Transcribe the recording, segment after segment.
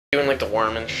doing like the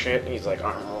worm and shit. He's like,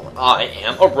 oh, I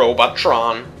am a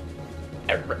Robotron.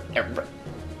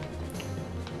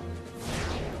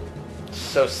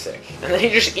 So sick. And then he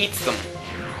just eats them.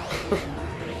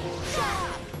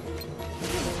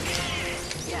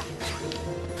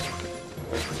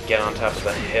 Get on top of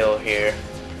the hill here.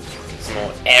 Some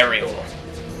more aerial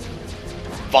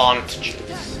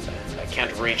vantages. I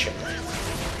can't reach him.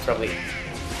 Probably.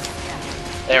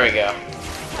 There we go.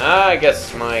 I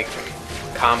guess my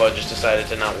combo just decided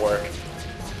to not work.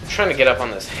 I'm trying to get up on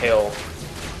this hill.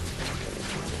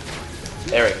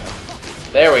 There we go.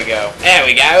 There we go. There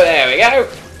we go. There we go.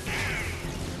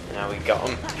 Now we got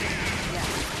him.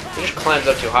 He just climbs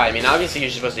up too high. I mean, obviously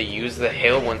you're supposed to use the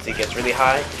hill once he gets really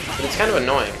high, but it's kind of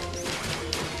annoying.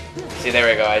 See, there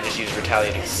we go. I just used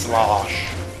retaliating slosh.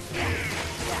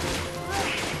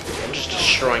 I'm just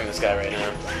destroying this guy right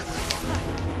now.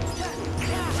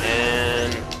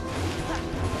 And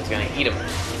he's gonna eat him.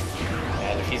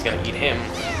 And if he's gonna eat him,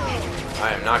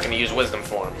 I am not gonna use wisdom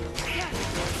for him.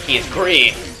 He is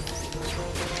green.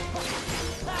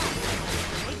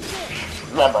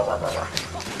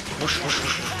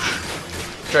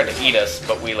 Tried to eat us,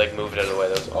 but we like moved out of the way.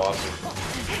 That was awesome.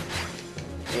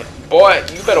 Yeah, boy,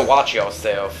 you better watch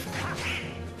yourself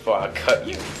before I cut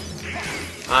you.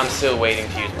 I'm still waiting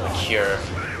to use my cure.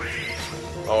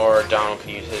 Or Donald can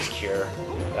use his cure.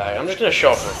 I'm just gonna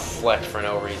show off Reflect for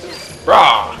no reason.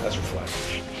 Brah! That's Reflect.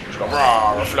 Just go,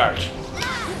 brah, Reflect.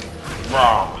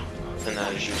 Brah! And then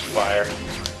I just use Fire.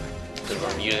 Because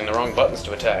I'm using the wrong buttons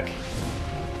to attack.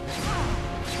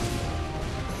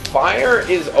 Fire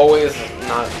is always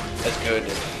not as good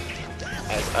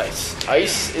as Ice.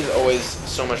 Ice is always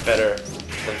so much better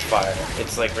than Fire.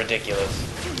 It's like ridiculous.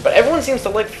 But everyone seems to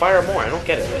like Fire more. I don't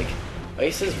get it. Like,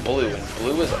 Ice is blue, and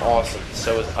blue is awesome.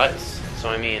 So is Ice. So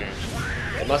I mean,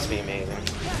 it must be amazing.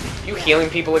 You healing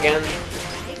people again?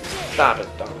 Stop it,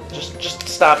 Donald. Just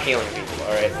stop healing people,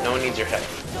 alright? No one needs your help.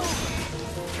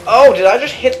 Oh, did I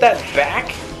just hit that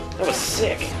back? That was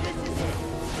sick.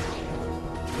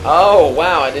 Oh,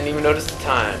 wow, I didn't even notice the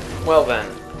time. Well then.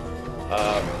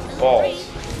 Balls.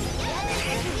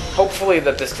 Hopefully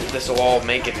that this will all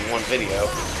make it in one video.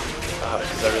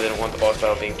 Because I really don't want the boss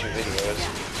battle being 2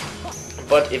 videos.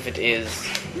 But if it is,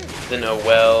 then oh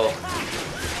well.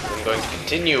 I'm going to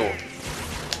continue.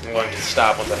 I'm going to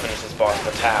stop once I finish this boss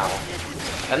battle.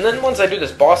 And then once I do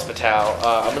this boss battle,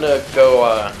 I'm gonna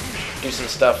go do some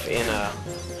stuff in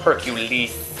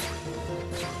Hercules.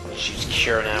 Let's use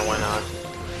Cure now, why not?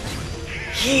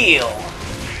 Heal!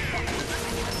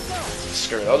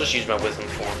 Screw it, I'll just use my Wisdom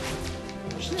form.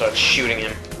 Just start shooting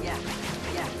him.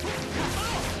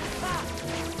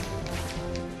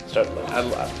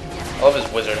 I love his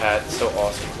wizard hat, it's so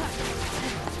awesome.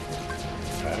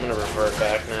 Alright, I'm gonna revert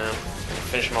back now.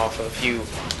 Finish him off with a few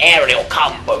aerial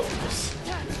combos.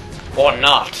 Or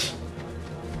not.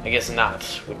 I guess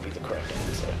not would be the correct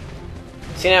answer.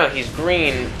 See now, he's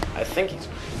green. I think he's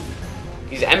green.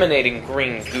 He's emanating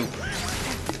green goop.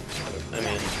 I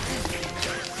mean...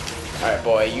 Alright,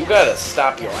 boy, you gotta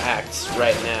stop your acts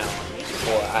right now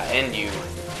before I end you.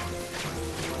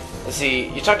 Let's see,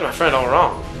 you talked to my friend all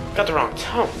wrong. Got the wrong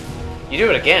tone. You do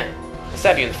it again. I'll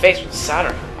stab you in the face with a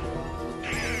soldering iron.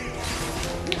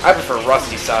 I prefer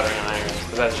rusty soldering irons,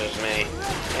 but that's just me.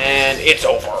 And it's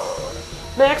over.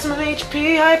 Maximum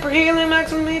HP, hyper healing,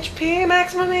 maximum HP,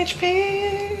 maximum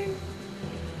HP.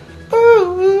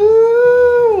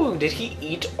 Ooh, did he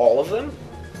eat all of them?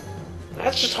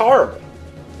 That's just horrible.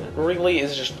 That really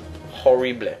is just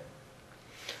horrible.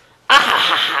 Ah ha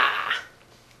ha ha!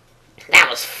 That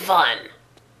was fun.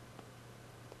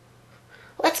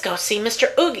 Let's go see Mr.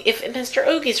 Oogie if Mr.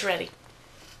 Oogie's ready.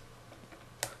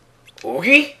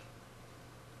 Oogie?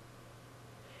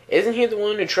 Isn't he the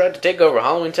one who tried to take over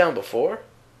Halloween Town before?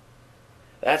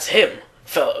 That's him.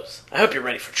 Fellows, I hope you're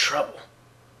ready for trouble.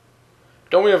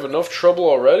 Don't we have enough trouble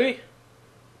already?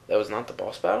 That was not the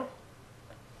boss battle?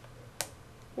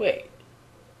 Wait.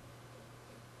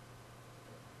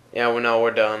 Yeah, well, no,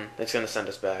 we're done. It's gonna send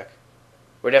us back.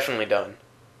 We're definitely done.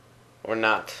 Or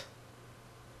not.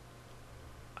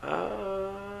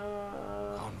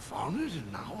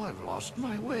 Confounded, now I've lost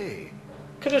my way.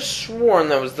 Could have sworn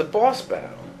that was the boss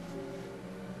battle.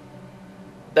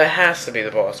 That has to be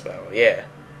the boss battle, yeah.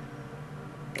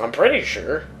 I'm pretty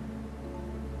sure.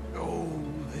 Oh,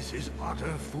 this is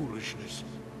utter foolishness.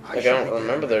 Like, I don't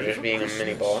remember there just being a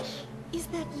mini-boss. Is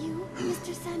that you,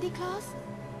 Mr. Sandy Claus?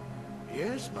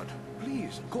 Yes, but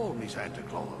please call me Santa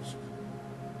Claus.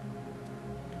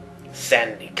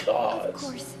 Sandy Claus. Of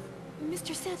course.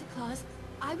 Mr. Santa Claus,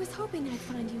 I was hoping I'd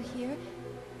find you here.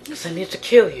 Because I need to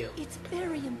kill you. It's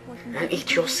very important. And that eat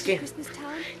you your go to skin. Christmas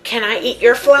Town. Can I eat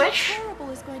your flesh? Something terrible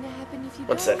is going to happen if you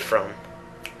What's don't. that from?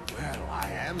 Well, I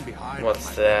am behind. What's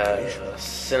my that? calculation.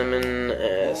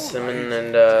 Cinnamon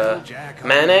and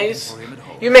mayonnaise?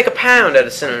 You make a pound out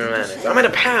of cinnamon and mayonnaise. I made a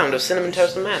pound of cinnamon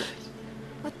toast and mayonnaise.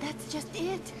 But that's just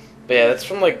it. But yeah, that's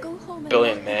from like Go home and Billy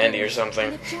lock and the Mandy or doors, something.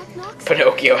 and if Jack knocks,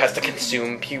 Pinocchio has to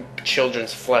consume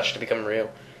children's flesh to become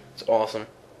real. It's awesome.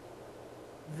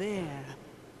 There.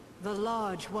 The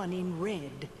large one in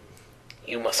red.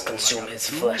 You must consume his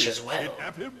flesh as well.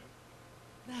 Kidnap him?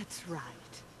 That's right.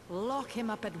 Lock him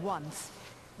up at once.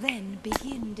 Then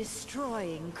begin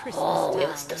destroying Christmas Oh, we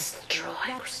Town. must destroy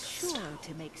That's Christmas sure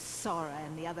to make Sora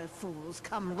and the other fools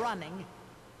come running.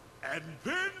 And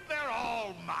then they're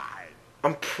all mine.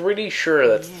 I'm pretty sure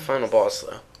that's the final boss,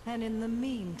 though. And in the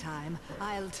meantime,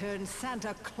 I'll turn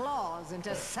Santa Claus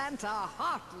into Santa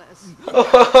Heartless.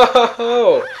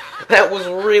 Oh, that was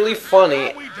really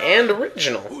funny and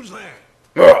original. Who's there?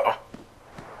 Bruh.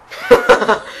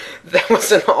 That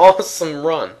was an awesome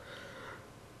run.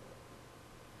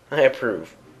 I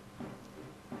approve.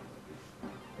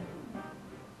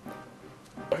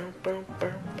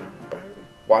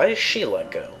 Why is she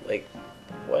let go? Like,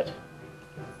 what?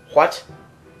 What?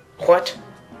 What?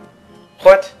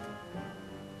 What?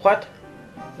 What?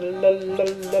 La la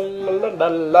la la la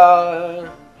la.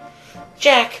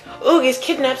 Jack, Oogie's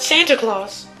kidnapped Santa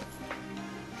Claus.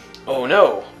 Oh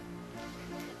no.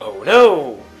 Oh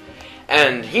no.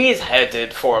 And he's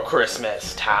headed for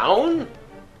Christmas Town?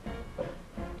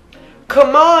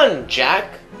 Come on,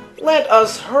 Jack. Let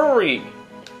us hurry.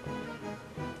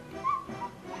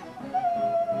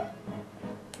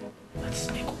 Let's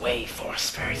make way for a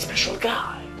very special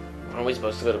guy. Aren't we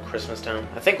supposed to go to Christmas Town?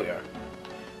 I think we are.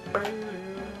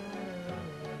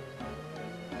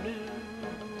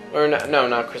 Or no,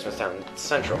 not Christmas Town.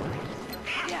 Central.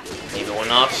 Maybe we're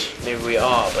not, maybe we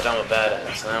are, but I'm a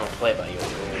badass and I don't play by your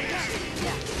rules.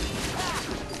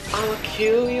 I'ma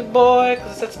kill you, boy,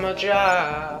 'cause that's my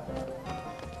job.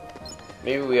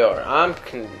 Maybe we are.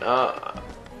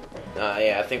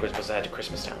 Yeah, I think we're supposed to head to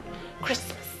Christmas Town.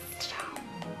 Christmas Town.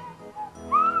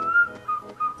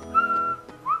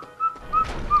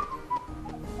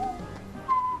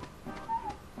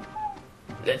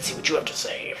 Let's see what you have to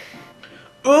say.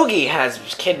 Oogie has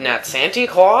kidnapped Santa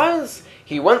Claus.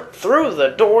 He went through the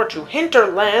door to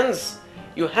Hinterlands.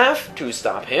 You have to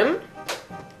stop him.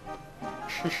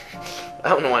 I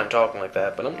don't know why I'm talking like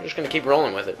that, but I'm just gonna keep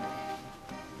rolling with it.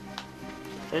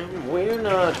 And we're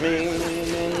not mean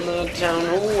in the town.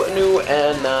 Ooh, new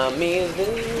enemies,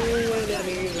 new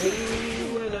enemies,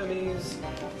 new enemies.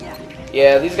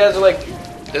 Yeah, these guys are like,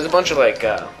 there's a bunch of like,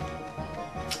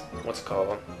 what's it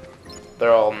called?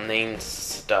 They're all named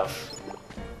stuff.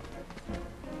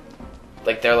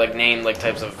 Like, they're like named like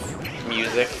types of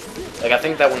music. Like, I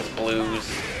think that one's blues.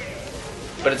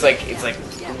 But it's like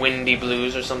windy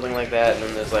blues or something like that. And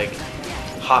then there's like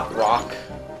hot rock.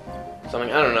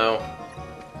 Something, I don't know.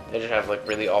 They just have like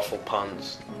really awful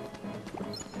puns.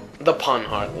 The pun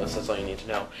heartless, that's all you need to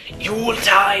know.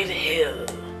 Yuletide Hill.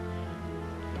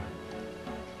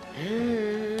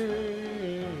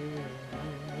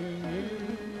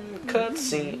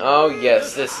 Cutscene. Oh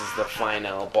yes, this is the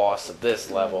final boss of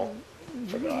this level.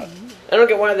 Forgot. I don't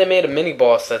get why they made a mini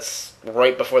boss that's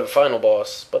right before the final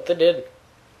boss, but they did.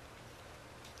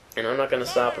 And I'm not gonna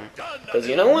stop him. Because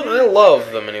you know what? I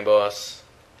love the mini boss.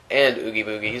 And Oogie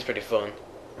Boogie, he's pretty fun.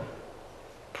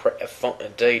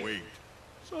 Date. Wait,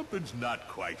 something's not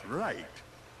quite right.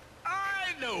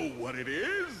 I know what it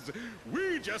is.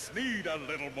 We just need a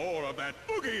little more of that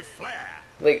boogie flair.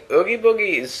 Like, Oogie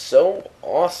Boogie is so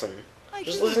awesome.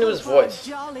 Just listen to his voice.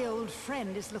 Our jolly old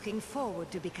friend is looking forward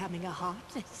to becoming a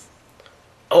Heartless.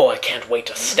 Oh, I can't wait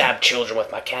to stab children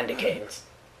with my candy canes.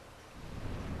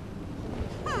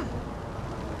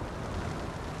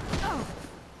 Oh,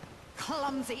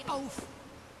 clumsy oaf.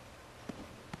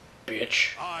 Bitch.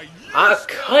 Are you I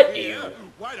still cut here? you.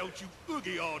 Why don't you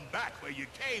boogie on back where you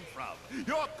came from?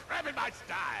 You're cramming my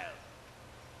style.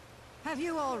 Have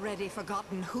you already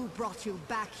forgotten who brought you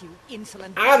back, you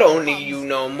insolent... I don't need you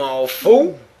no more,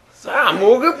 fool. I'm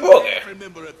Oogie Boogie.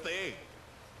 Remember a thing.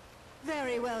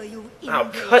 Very well, you I'll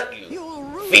ingrate. cut you. You'll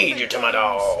ruin Feed the you to my game.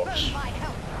 dogs. Spurn my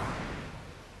help.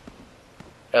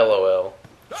 LOL.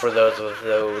 For those of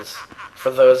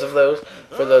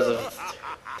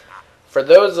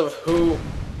who...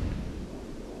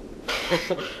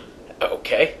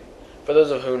 Okay. For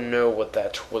those of who know what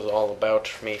that was all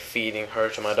about, me feeding her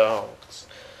to my dogs.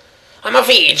 I'ma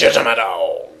feed you to my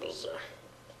dogs.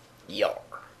 Yar.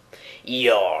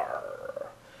 Yar.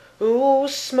 Ooh,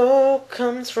 smoke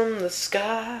comes from the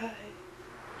sky.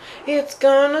 It's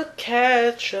gonna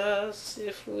catch us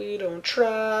if we don't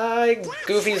try.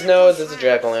 Goofy's nose is a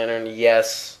jack-o'-lantern.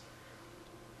 Yes.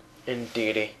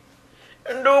 Indeedy.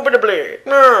 Indubitably.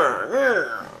 La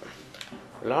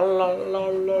la la la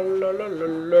la la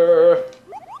la.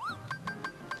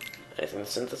 Anything to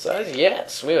synthesize?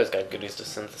 Yes, we always got goodies to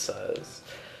synthesize.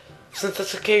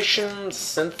 Synthesication?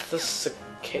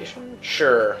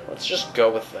 Sure, let's just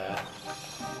go with that.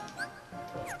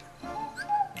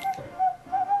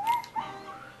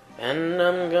 And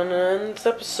I'm gonna end this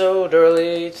episode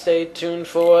early. Stay tuned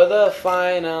for the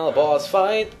final boss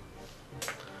fight.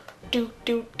 Do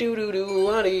do do do do.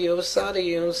 Adios,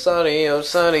 adios,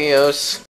 adios, adios.